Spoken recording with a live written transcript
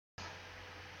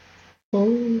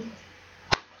Oh.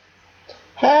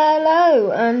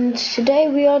 Hello, and today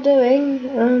we are doing,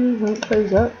 I'll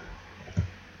close up,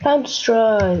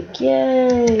 Counter-Strike,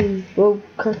 yay! Well,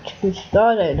 I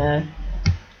don't know,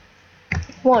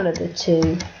 one of the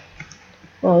two.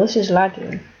 Well, this is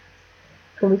lagging,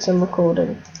 probably some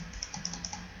recording.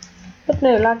 But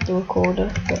no, lag the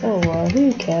recorder, but oh well,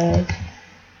 who cares?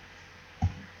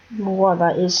 Well,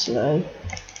 that is slow.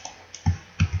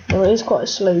 Well, it is quite a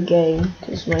slow game,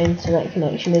 because my internet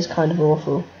connection is kind of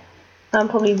awful. I'm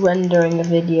probably rendering a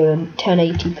video in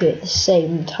 1080p at the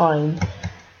same time.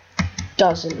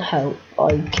 Doesn't help,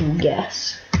 I can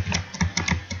guess.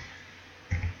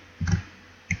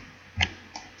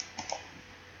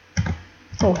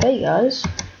 Oh, hey guys.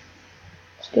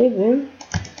 Let's go boom.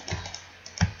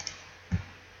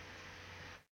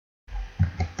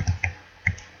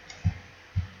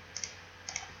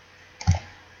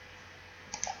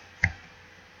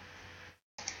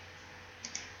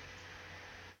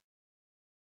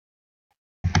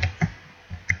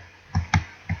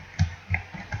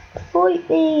 Fight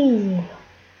me!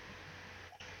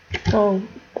 Oh,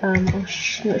 I'm not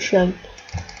sure.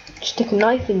 Stick a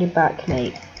knife in your back,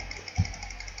 mate.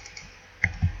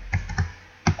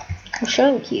 I'll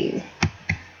shank you.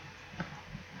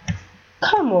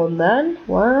 Come on, then.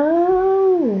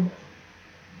 Wow.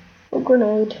 A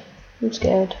grenade. I'm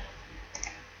scared.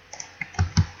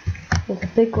 With a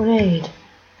big grenade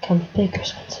comes big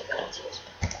responsibilities.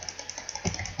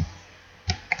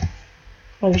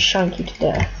 I will shank you to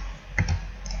death.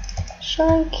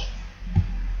 Shank.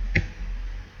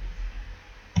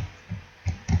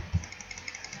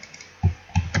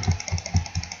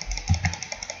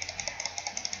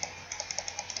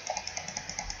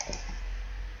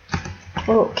 I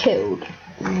got killed.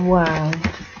 Wow.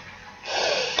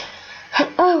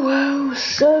 Oh well,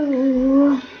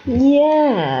 so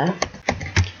yeah.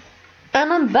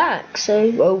 And I'm back, so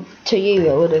well to you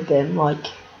it would have been like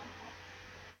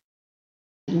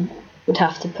would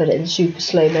have to put it in super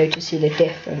slow mo to see the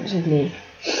difference of me.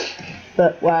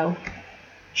 But wow.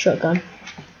 Shotgun.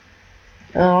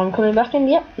 I'm coming back in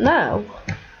yep now.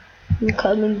 I'm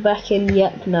coming back in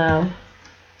yep now.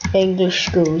 English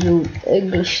schools,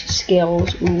 English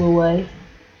skills all the way.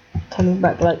 Coming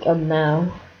back like I'm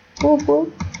now. Whoop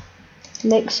whoop.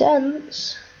 Makes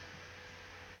sense.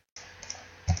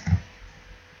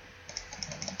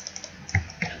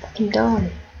 Fucking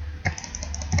die.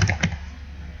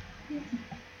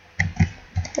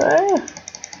 Ah,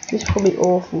 it's probably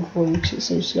awful for you because it's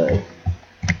so slow.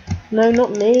 No,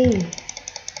 not me.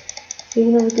 You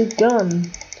can have a good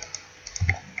gun.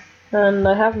 And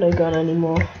I have no gun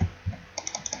anymore.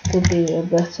 Would be a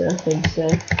better thing to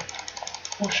say.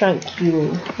 I'll shank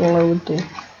you all I would do.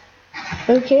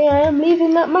 Okay, I am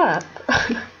leaving that map.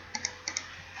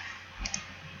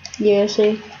 Yeah,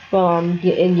 see? Well, I'm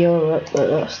in Europe, but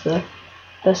that's the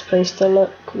best place to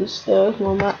look because there are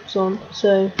more maps on.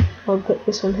 So I'll put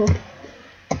this one here.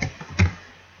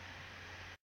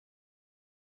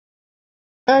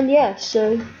 And yeah,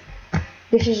 so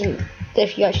this isn't.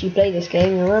 If you actually play this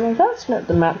game, you're like, that's not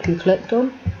the map you clicked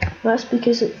on. That's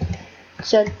because it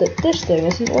said that this thing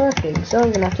isn't working, so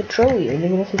I'm gonna have to troll you and you're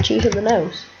gonna have to choose something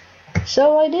else.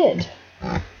 So I did.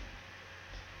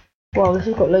 Well, this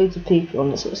has got loads of people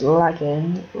on it, so it's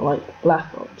lagging like Black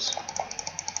Ops.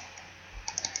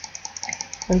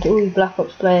 And to all you Black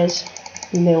Ops players,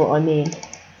 you know what I mean.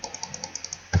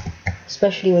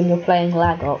 Especially when you're playing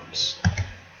Lag Ops.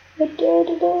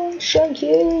 Shank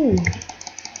you!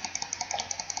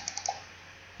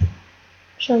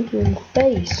 Shank you in the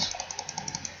face.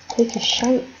 Take a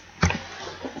shank.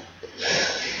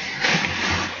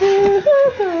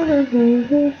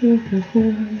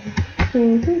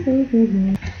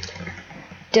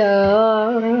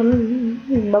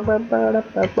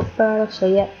 So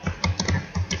yeah,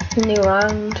 new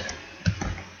round.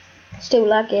 Still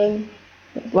lagging.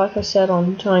 Like I said,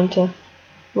 I'm trying to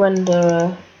render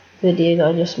a video that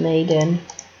I just made in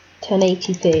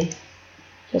 1080p.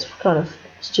 That's kind of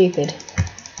stupid.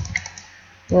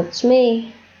 That's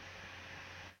me.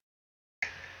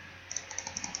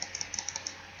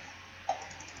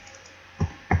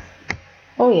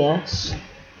 Oh yes.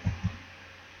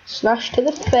 Slash to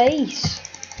the face.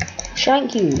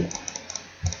 Shank you.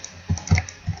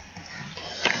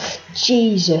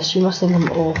 Jesus, you must think I'm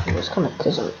awful. It's kind of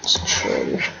because it's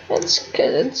true. It's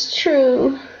because it's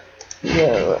true.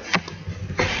 Yo.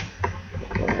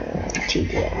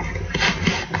 TDM.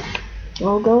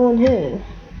 I'll go on here.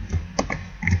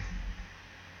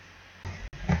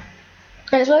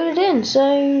 And it's loaded in,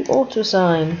 so auto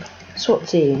assign. SWAT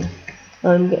team.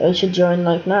 I should join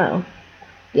like now.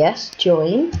 Yes,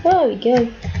 join. There we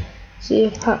go. See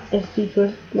if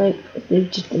people like if they've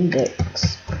just been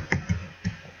dicks.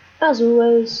 As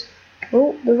always,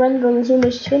 oh, the rendering is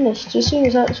almost finished. As soon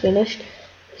as that's finished,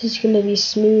 this is going to be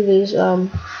smooth as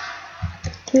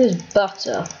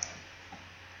butter.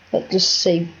 Let's just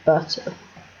say butter.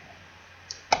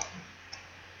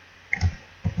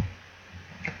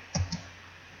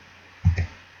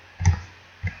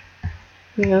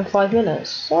 You know, 5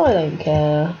 minutes. I don't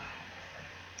care.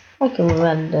 I can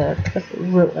render.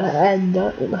 What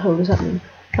the hell does that mean?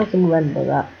 I can render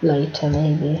that later,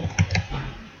 maybe.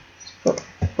 It's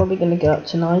probably gonna go up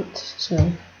tonight.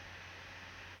 So,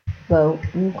 well,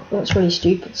 that's really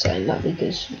stupid saying that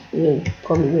because you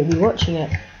probably will be watching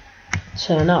it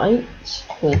tonight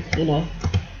with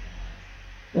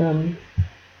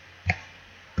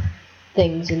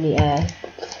things in the air.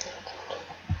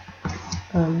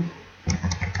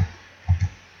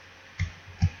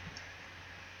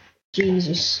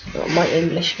 Jesus, my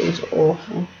English skills are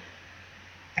awful.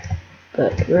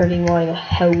 But really, why the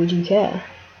hell would you care?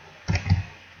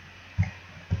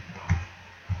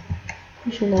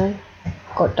 You should know.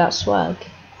 Got that swag.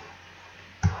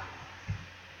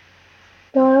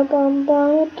 I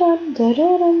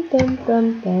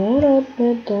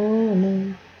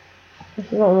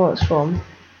forgot what it's from.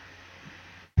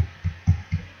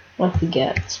 I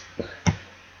forget.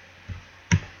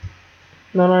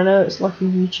 No, I know it's like a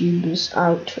YouTuber's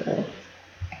outro.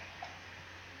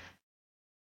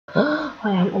 I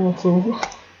am awful.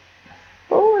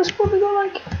 Oh, it's probably got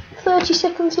like 30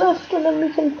 seconds left and then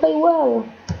we can play well.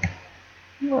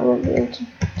 I won't be able to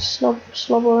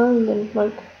slob around and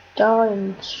like die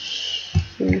and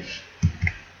shoosh.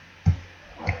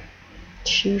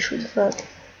 Shoosh with the fuck.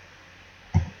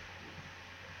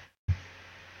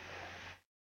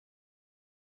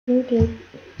 Okay.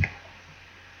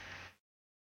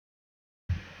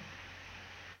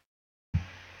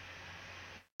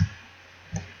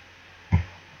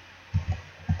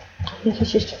 I think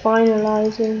it's just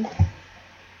finalising.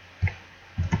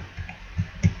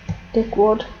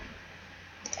 Dickwad.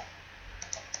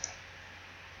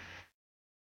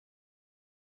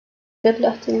 Good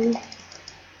letting.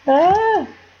 Ah!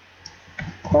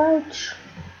 Crouch.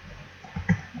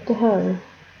 What the hell?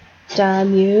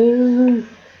 Damn you!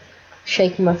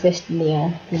 Shaking my fist in the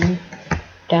air, you know.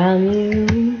 Damn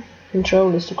you!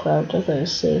 Control is to crouch, I thought it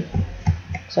was C.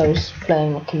 So I was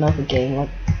playing like another game like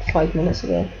 5 minutes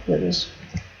ago. It was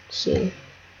C.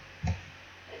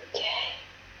 Okay.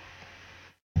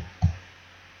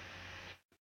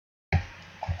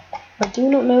 I do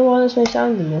not know why there's no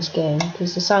sound in this game,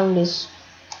 because the sound is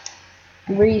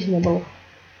reasonable.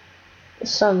 It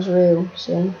sounds real,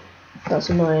 so that's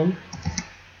annoying.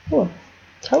 Oh,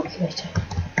 calculator.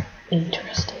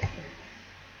 Interesting.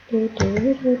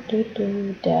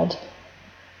 Dead.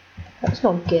 That's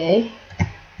not gay.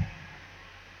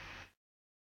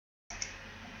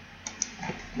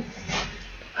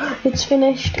 It's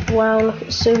finished. Wow, look,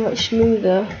 it's so much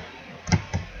smoother.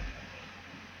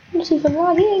 It's even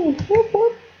lagging.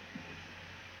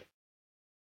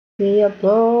 The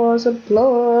applause,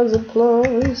 applause,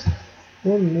 applause.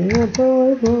 Wow,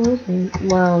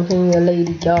 I'm thinking a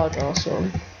Lady Gaga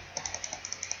song.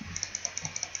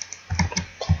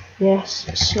 Yes,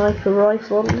 sniper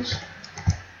rifles.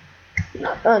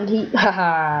 And he,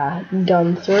 haha,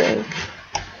 gun through.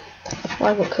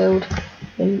 I got killed.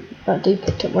 And that dude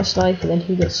picked up my sniper, then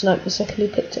he got sniped the second he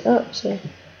picked it up, so.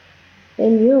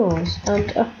 In yours,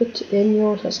 and up it in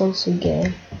yours, that sounds so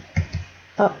gay.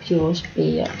 Up yours,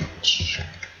 bitch.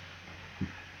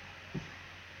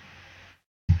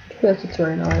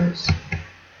 33 knives.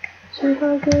 So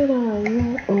how good are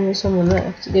you? Oh, there's someone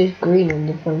left. It goes green on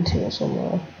the pointing or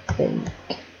somewhere, I think.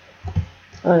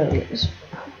 Oh no, it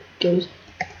goes.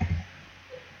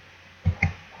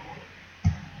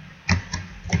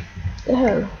 The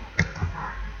hell?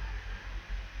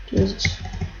 Jesus.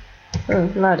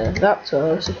 Oh, ladder. That's where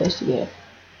I was supposed to go.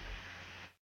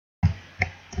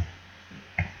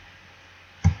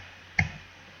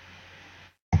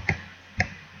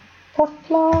 Pot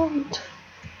plant.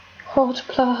 Pot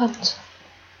plant.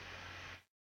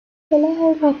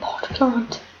 Hello, my pot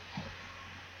plant.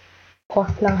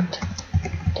 Pot plant.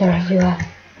 They're everywhere,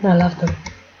 and I love them.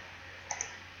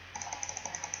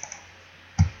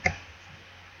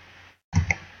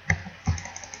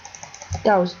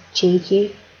 That was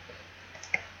cheeky.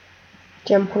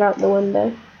 Jumping out the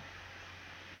window.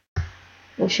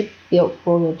 I should be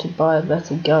uploaded to buy a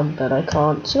better gun, but I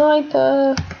can't.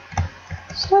 Sniper!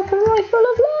 Sniper rifle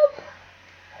of love!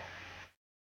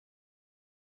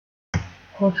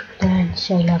 Hot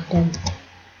plants, I love them.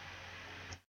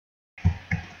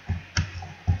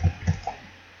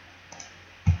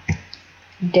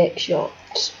 Dick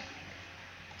shots.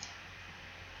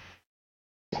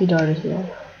 He died as well.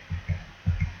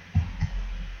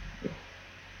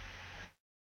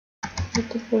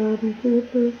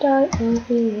 People die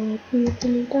everywhere.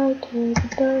 People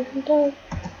die.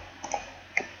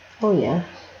 Oh yeah.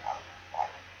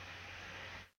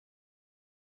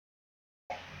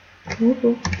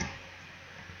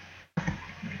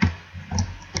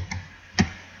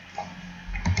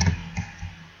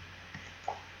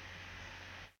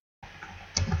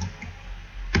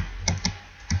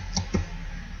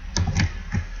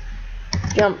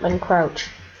 Jump and crouch.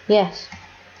 Yes.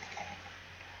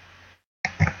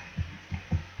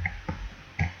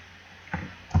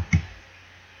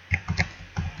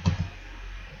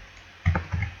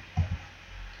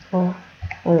 Oh,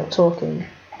 I'm not talking.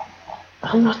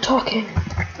 I'm not talking.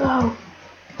 Oh.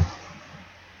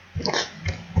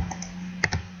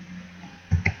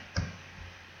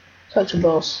 Such a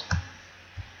boss.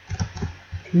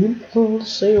 People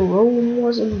say Rome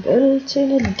wasn't built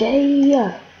in a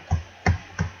day.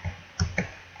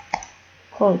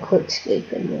 Can't quick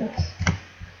escape in this.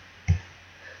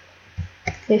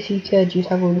 If you could, you'd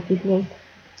have all the people going,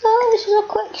 oh, this is a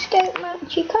quick escape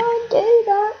match, you can't do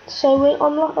that. So we're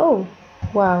on like, oh,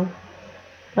 wow.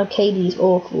 My KD is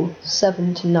awful,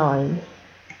 7-9.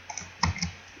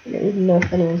 I don't even know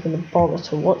if anyone's going to bother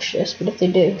to watch this, but if they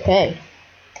do, hey,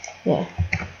 yeah,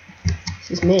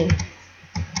 this is me.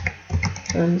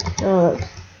 And, oh,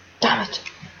 damn it.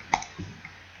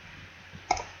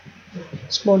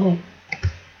 Spawn here.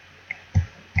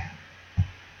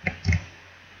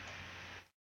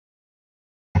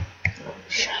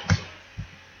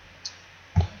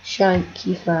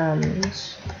 Shanky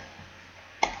fans.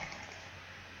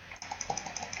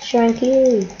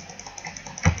 Shanky.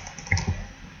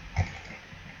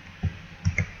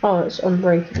 Oh, it's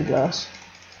unbreakable glass.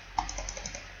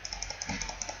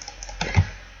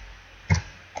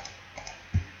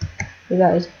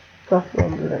 That is proper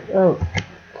unbreakable. Oh,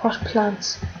 pot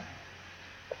plants.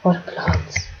 Pot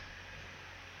plants.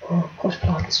 Oh, pot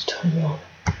plants, turn me on.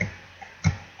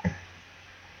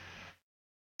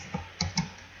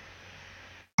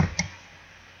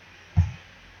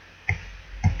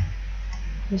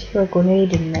 There's a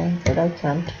grenade in there, but I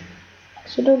can't.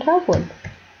 Because I don't have one.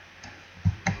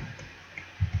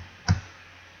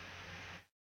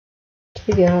 It's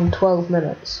been on 12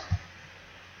 minutes.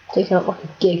 Taking up like a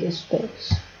gig of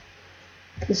space.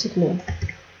 This is me.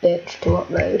 Bitch to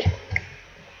upload.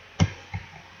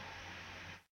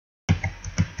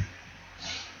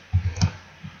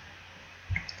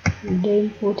 Day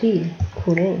 14.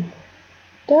 Cool name.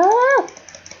 Ah!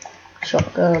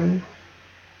 Shotgun.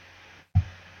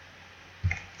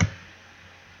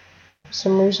 For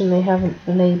some reason they haven't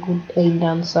enabled aim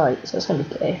down sights. That's only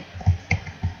gay.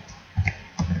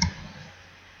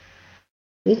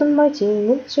 Even my team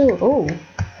looks so. Oh,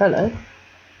 hello.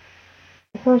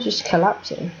 Everyone's just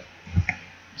collapsing.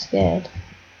 I'm scared.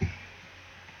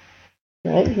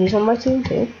 Right, he's on my team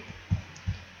too.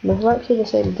 Most likely the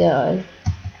same guy.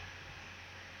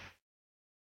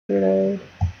 Hello.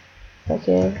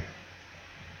 Okay.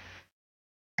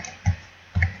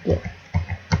 Yeah,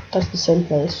 that's the same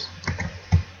place.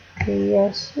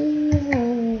 Yes,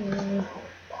 yeah.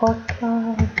 Hot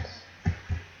plants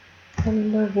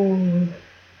on the wall.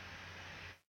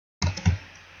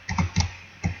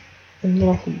 I'm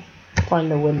gonna have to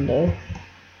find a window.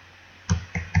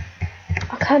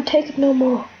 I can't take it no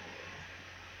more.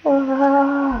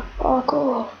 Ah,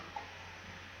 parkour.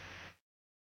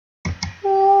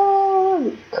 Ah,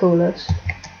 coolest.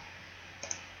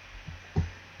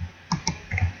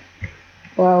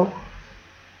 Wow,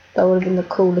 that would have been the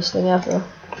coolest thing ever.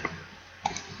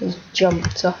 Just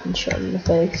jumped up and shot him in the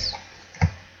face.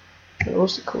 It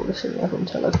was the coolest thing ever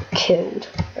until I got killed.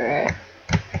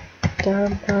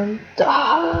 Damn,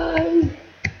 die!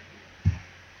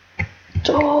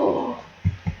 Door!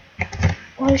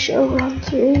 Why should I run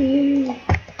through you?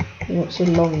 You're not so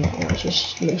long now, it's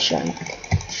just me shank.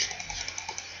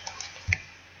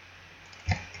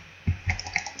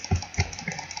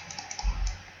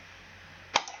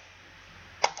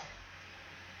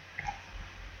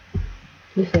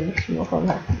 You finish, I'm not on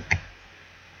that.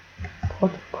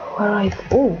 Where are you?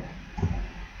 Oh!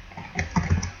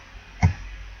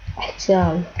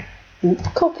 Excel.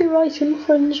 Copyright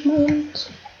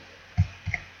infringement.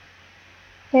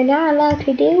 They're not allowed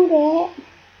to do that.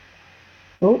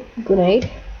 Oh, grenade.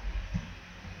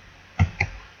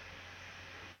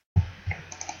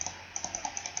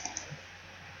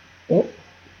 Yep.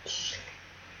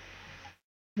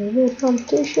 There's a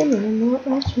competition and I'm not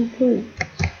asking please.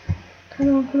 Come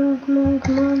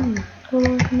on.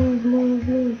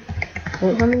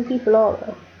 Wait, how many people are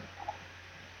there?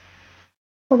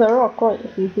 Well, there are quite a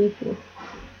few people.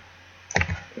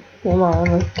 Well,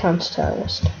 I'm a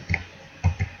counter-terrorist.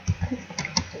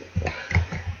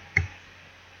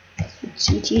 That's what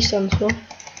CT stands for.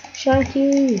 Thank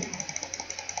you!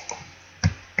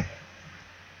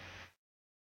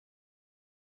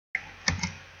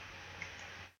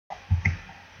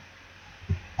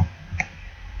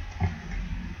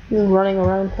 I've been running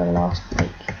around for the last,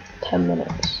 like, 10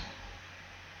 minutes.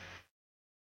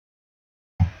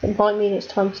 It might mean it's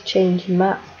time to change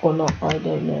map or not, I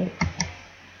don't know.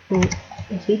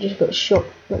 If he just got shot,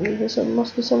 that means there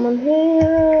must be someone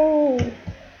here.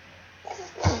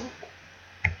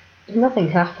 If nothing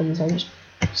happens, I just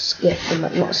skip the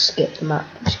map, not skip the map,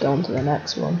 just go on to the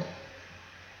next one.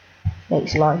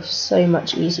 Makes life so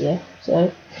much easier.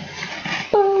 So,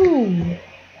 boom!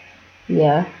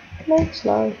 Yeah, makes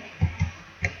life.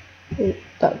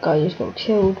 That guy just got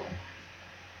killed.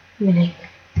 Meaning,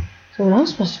 someone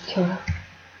else must have killed him.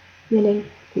 Meaning,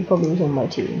 he probably was on my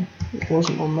team. He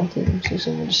wasn't on my team, so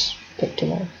someone just picked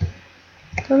him off.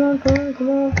 Come on, come on, come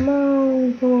on, come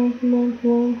on, come on, come on,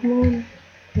 come on, come on.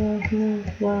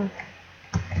 Come on.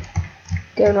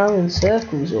 Going around in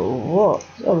circles or what?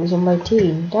 Oh, he's on my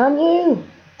team. Damn you!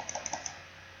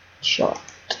 Shot.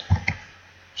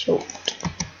 Short.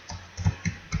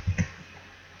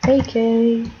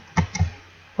 AK.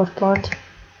 What plant?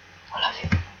 I love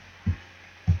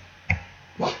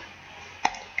you.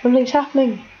 Something's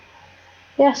happening.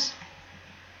 Yes.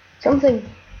 Something.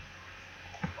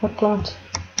 What plant?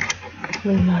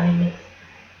 Remind me.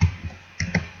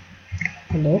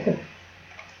 I love it.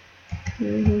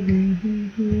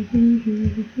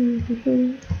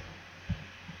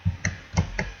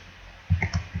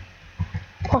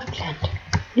 Portland.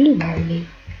 Will you marry me?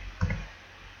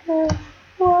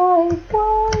 Why?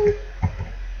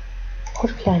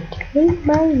 Portland. Will you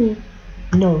marry me?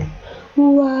 No.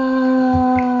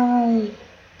 Why?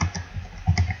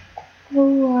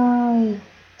 Why?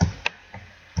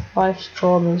 Life's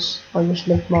traumas. I just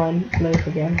lived mine all over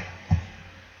again.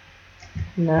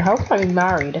 No, how can I be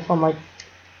married if I'm like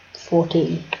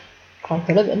 14? I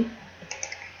could have been.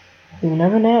 You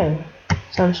never know.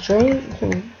 Sounds strange.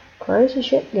 Some crazy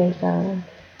shit goes down.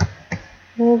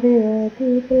 Everywhere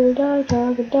people die,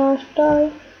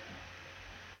 die.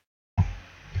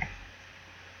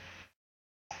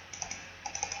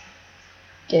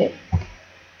 Get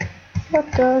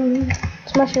shotgun.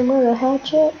 Smash him with a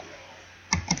hatchet.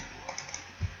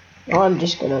 I'm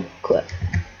just gonna quit.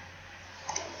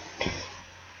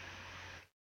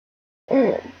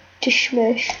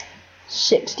 Dishmash.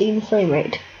 16 frame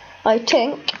rate. I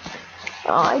think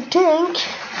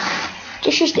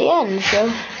this is the end,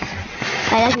 so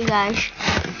I love you guys.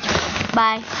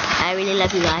 Bye. I really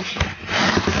love you guys.